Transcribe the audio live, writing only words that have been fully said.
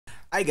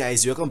Hi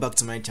guys, welcome back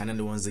to my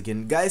channel once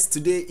again. Guys,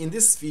 today in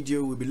this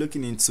video we'll be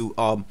looking into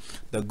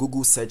the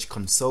Google Search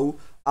Console.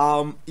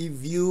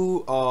 If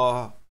you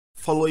are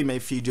following my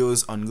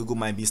videos on Google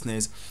My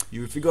Business,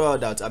 you will figure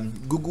out that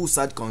Google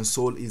Search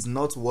Console is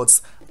not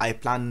what I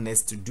plan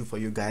next to do for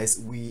you guys.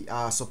 We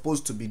are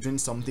supposed to be doing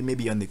something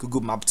maybe on the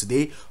Google Map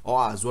today,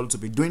 or as well to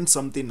be doing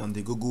something on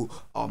the Google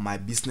My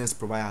Business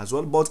provider as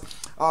well. But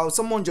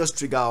someone just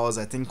triggered us,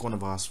 I think one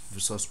of our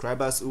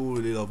subscribers who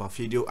really love our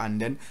video,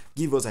 and then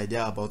give us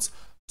idea about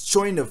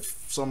showing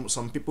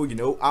some people, you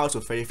know, how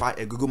to verify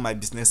a Google My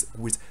Business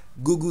with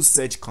Google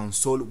Search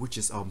Console, which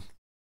is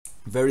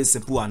very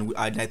simple, and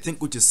I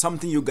think which is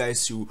something you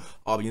guys should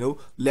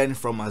learn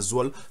from as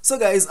well. So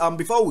guys,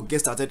 before we get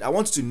started, I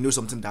want you to know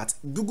something, that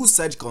Google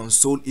Search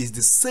Console is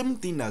the same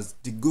thing as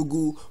the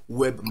Google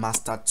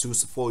Webmaster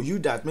Tools. For you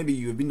that maybe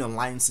you've been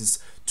online since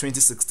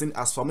 2016,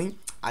 as for me,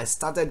 I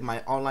started my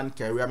online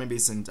career maybe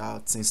since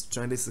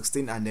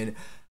 2016, and then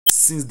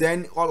since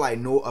then all I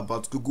know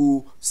about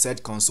Google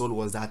Search Console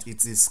was that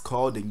it is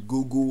called the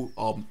Google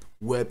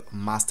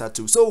Webmaster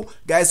Tool. So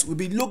guys, we'll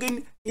be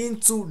looking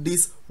into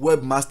this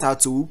Webmaster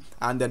Tool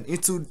and then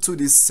into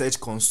this Search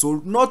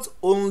Console, not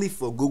only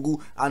for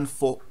Google and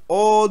for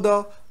all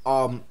the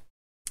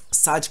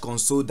Search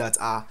Console that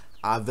are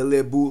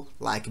available,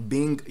 like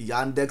Bing,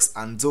 Yandex,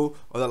 and so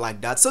other like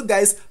that. So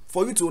guys,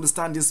 for you to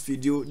understand this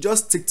video,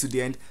 just stick to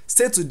the end,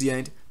 stay to the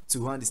end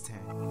to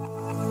understand.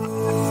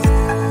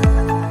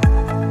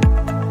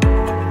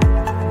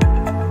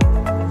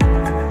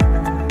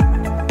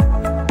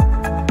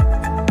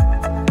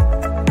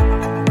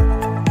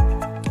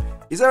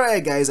 It's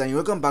alright guys, and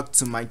welcome back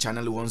to my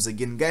channel once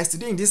again. Guys,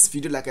 today in this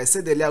video, like I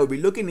said earlier, we'll be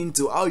looking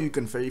into how you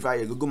can verify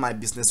your Google My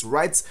Business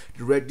right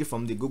directly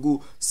from the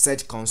Google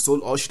Search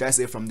Console, or should I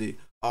say from the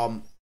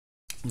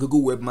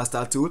Google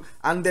Webmaster Tool.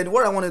 And then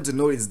what I wanted to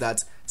know is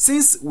that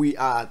since we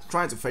are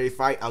trying to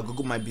verify our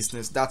Google My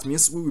Business, that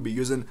means we will be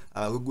using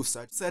Google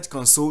Search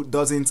Console.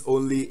 Doesn't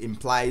only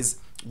implies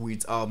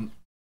with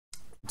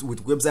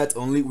website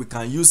only. We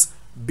can use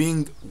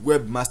Bing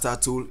Webmaster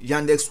Tool,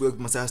 Yandex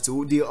Webmaster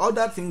Tool. The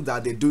other thing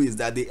that they do is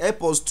that they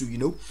help us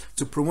to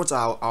to promote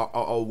our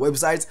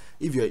website.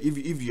 If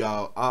you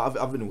are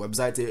having a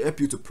website, they help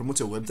you to promote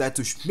your website,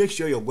 to make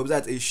sure your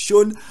website is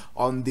shown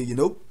on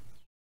the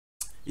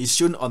is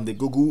shown on the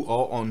Google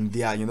or on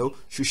their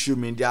social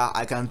media.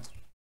 I can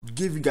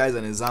give you guys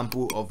an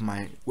example of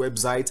my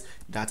website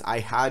that I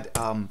had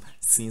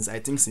since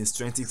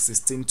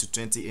 2016 to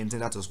 2018.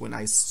 That was when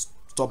I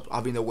stopped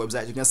having a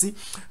website. You can see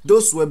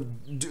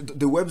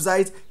the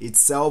website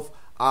itself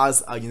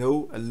has a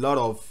lot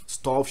of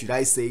stuff, should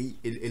I say,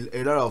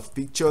 a lot of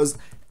pictures,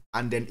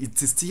 and then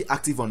it is still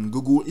active on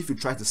Google. If you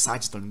try to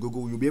search it on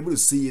Google, you'll be able to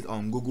see it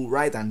on Google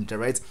right and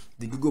direct.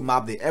 The Google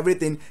map,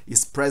 everything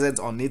is present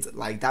on it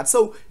like that.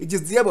 So it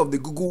is the help of the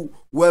Google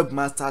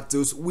Webmaster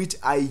Tools, which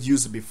I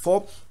used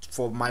before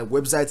for my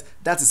website.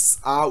 That is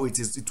how it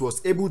was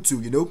able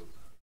to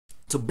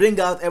to bring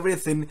out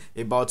everything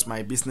about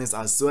my business,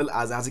 as well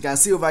as you can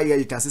see over here.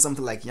 You can see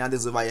something like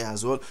Yandex over here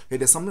as well. Okay,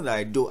 there's something that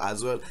I do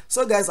as well.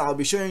 So guys, I'll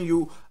be showing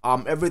you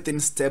everything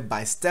step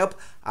by step,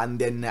 and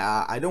then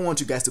I don't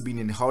want you guys to be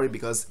in a hurry,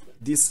 because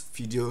this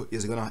video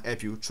is gonna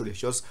help you truly,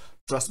 just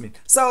trust me.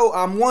 So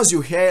once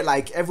you hear,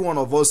 like every one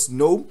of us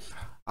know,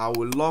 I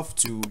would love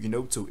to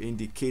to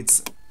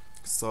indicate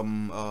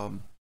some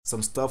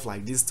stuff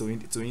like this, to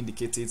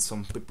indicate it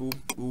some people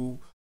who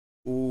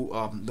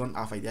don't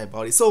have idea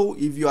about it. So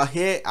if you are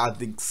here at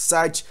the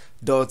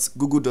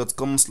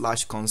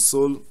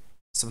search.google.com/console,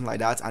 something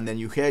like that, and then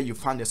you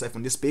find yourself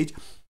on this page,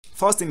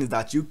 first thing is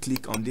that you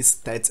click on this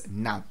Start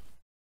Now.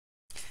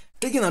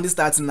 Clicking on this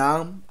Start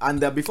Now, and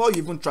before you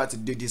even try to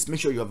do this, make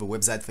sure you have a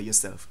website for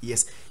yourself.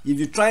 Yes, if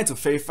you're trying to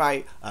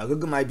verify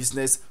Google My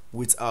Business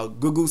with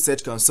Google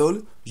Search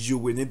Console, you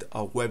will need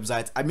a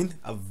website. I mean,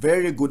 a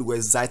very good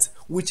website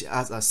which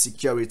has a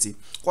security.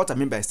 What I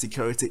mean by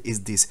security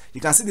is this: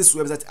 you can see this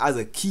website has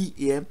a key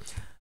here,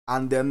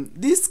 and then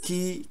this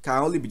key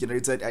can only be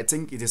generated, I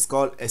think it is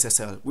called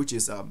SSL, which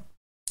is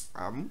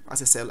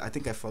SSL, I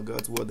think I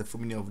forgot what the full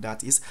meaning of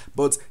that is,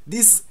 but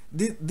this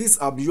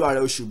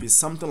URL should be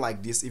something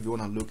like this. If you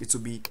want to look, it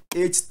will be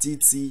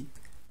HTTPS.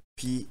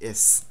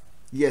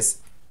 Yes,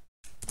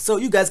 so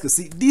you guys can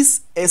see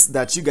this S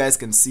that you guys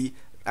can see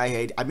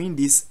ahead. I mean,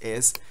 this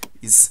S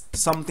is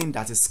something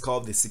that is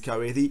called the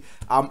security.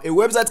 A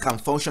website can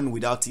function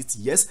without it,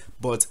 yes,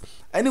 but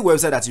any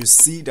website that you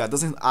see that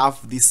doesn't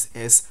have this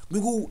S,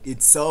 Google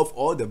itself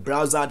or the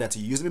browser that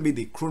you use, maybe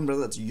the Chrome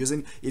browser that you're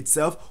using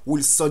itself,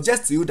 will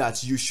suggest to you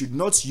that you should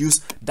not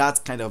use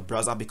that kind of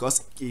browser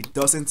because it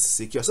doesn't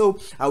secure. So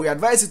I will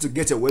advise you to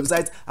get your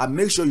website and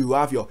make sure you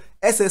have your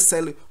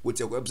SSL with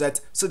your website,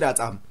 so that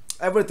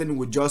everything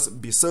will just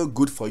be so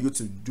good for you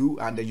to do,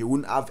 and then you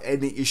won't have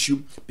any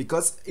issue.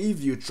 Because if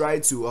you try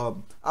to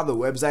have a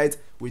website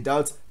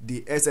without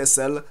the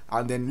SSL,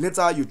 and then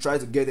later you try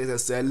to get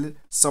SSL,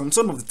 some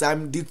of the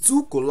time the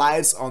two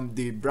collides on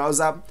the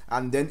browser,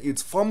 and then it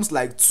forms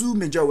like two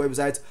major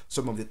websites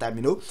some of the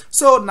time,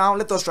 So now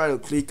let us try to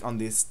click on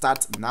the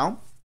Start Now.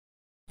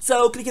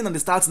 So clicking on the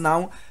start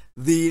now,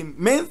 the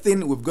main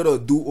thing we've got to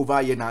do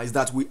over here now is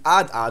that we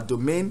add our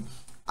domain,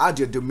 add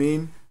your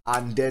domain,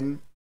 and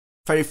then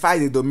verify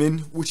the domain,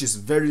 which is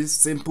very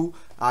simple.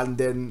 And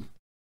then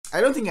I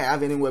don't think I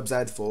have any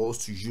website for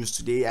us to use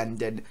today, and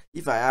then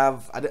if I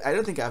have, I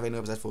don't think I have any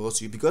website for us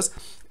to use, because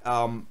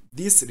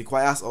this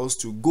requires us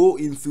to go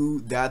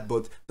into that.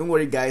 But don't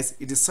worry guys,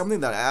 it is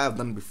something that I have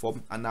done before,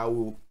 and I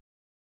will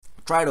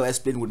try to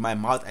explain with my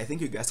mouth. I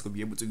think you guys could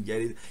be able to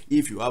get it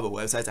if you have a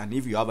website and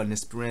if you have an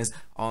experience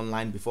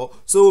online before.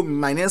 So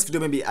my next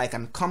video, maybe I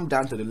can come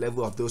down to the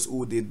level of those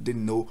who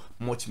didn't know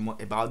much more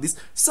about this.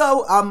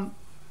 So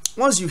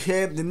once you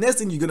have, the next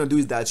thing you're gonna do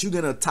is that you're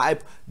gonna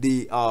type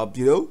the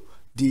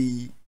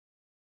the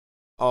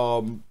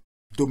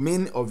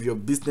domain of your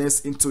business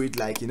into it,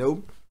 like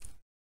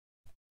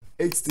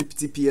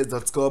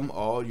https.com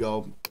or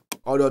your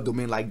other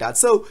domain like that.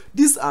 So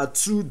these are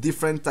two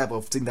different type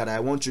of things that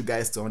I want you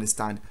guys to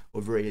understand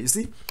over here. You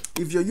see,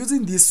 if you're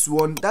using this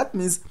one, that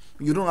means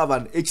you don't have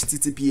an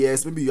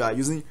https. Maybe you are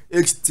using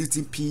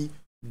http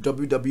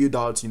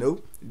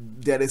www.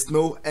 There is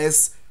no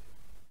s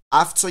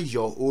after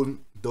your own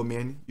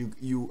domain.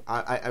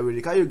 I will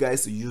require you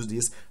guys to use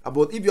this,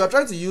 but if you are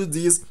trying to use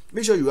this,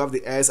 make sure you have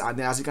the s, and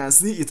then as you can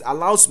see, it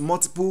allows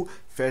multiple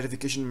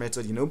verification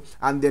method,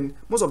 and then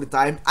most of the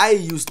time I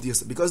use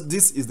this because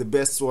this is the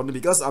best one,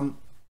 because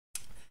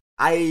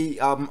my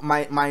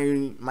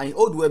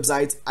old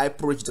website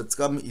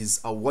iProach.com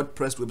is a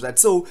WordPress website,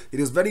 so it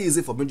is very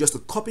easy for me just to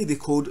copy the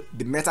code,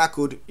 the meta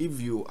code. If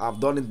you have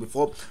done it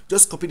before,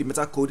 just copy the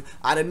meta code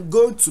and then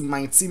go to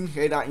my theme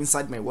header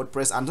inside my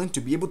WordPress. I'm going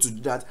to be able to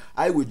do that.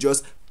 I will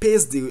just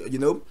paste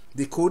the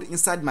the code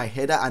inside my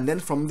header, and then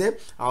from there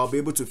I'll be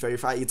able to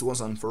verify it once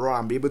and for all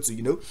and be able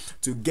to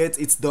to get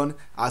it done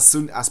as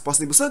soon as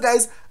possible. So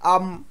guys,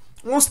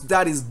 once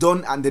that is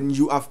done and then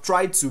you have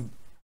tried to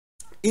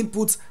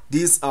input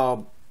this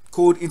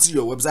code into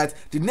your website,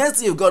 the next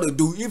thing you've got to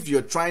do, if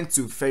you're trying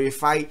to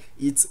verify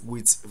it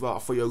with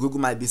for your Google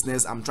My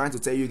Business, I'm trying to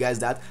tell you guys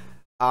that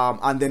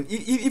and then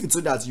if it's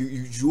so that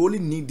you only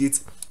need it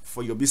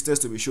for your business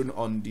to be shown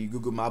on the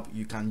Google map,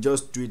 you can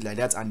just do it like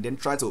that and then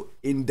try to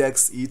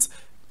index it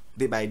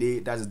day by day.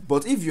 That's it.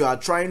 But if you are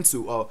trying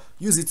to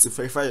use it to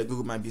verify your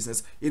Google My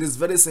Business, it is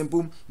very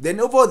simple.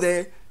 Then over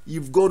there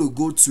you've got to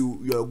go to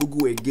your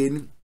Google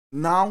again.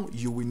 Now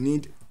you will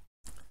need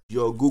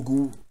your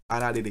Google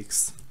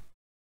Analytics.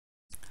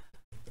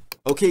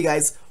 Okay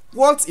guys,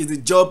 what is the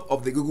job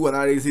of the Google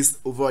Analytics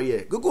over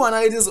here? Google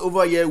Analytics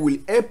over here will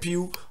help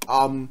you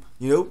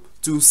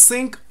to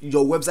sync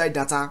your website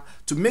data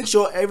to make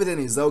sure everything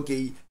is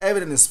okay,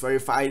 everything is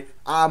verified,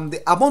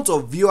 the amount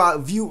of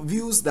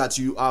views that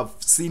you have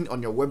seen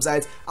on your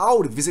website,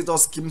 how the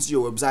visitors came to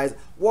your website,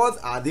 what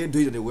are they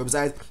doing on the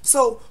website.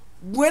 So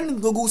when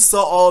Google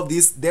saw all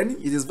this, then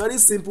it is very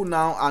simple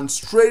now and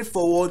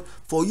straightforward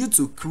for you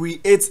to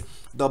create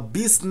the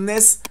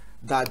business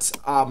that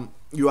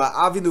you are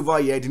having over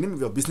here, the name of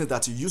your business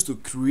that you used to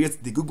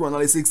create the Google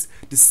Analytics,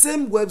 the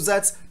same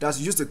website that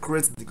you used to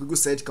create the Google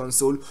Search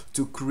Console,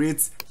 to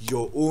create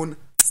your own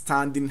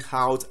standing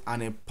out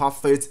and a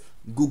perfect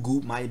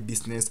Google My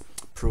Business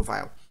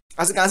profile.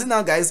 As you can see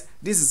now guys,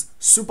 this is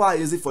super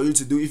easy for you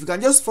to do. If you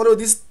can just follow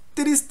this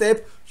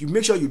 3-step, you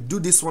make sure you do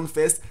this one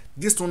first,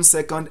 this one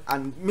second,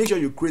 and make sure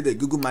you create the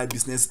Google My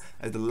Business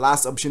as the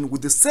last option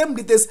with the same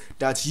details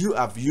that you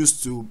have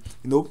used to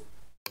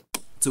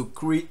to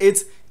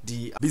create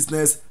the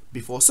business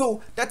before.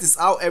 So that is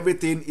how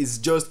everything is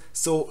just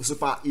so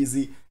super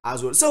easy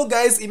as well. So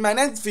guys, in my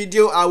next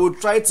video I will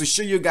try to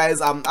show you guys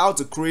how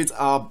to create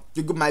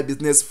Google My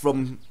Business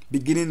from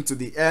beginning to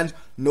the end,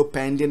 no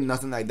pending,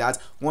 nothing like that.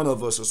 One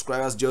of our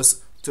subscribers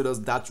just told us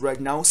that right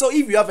now. So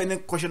if you have any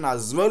question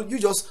as well, you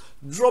just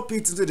drop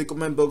it into the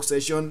comment box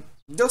section.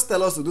 Just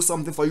tell us to do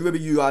something for you. Maybe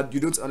you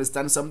don't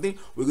understand something,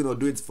 we're gonna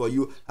do it for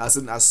you as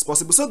soon as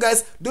possible. So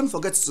guys, don't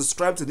forget to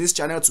subscribe to this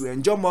channel to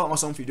enjoy more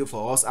awesome video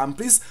for us, and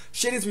please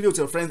share this video with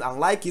your friends and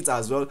like it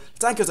as well.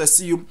 Thank you. I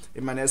see you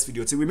in my next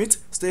video. Till we meet,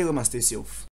 stay home and stay safe.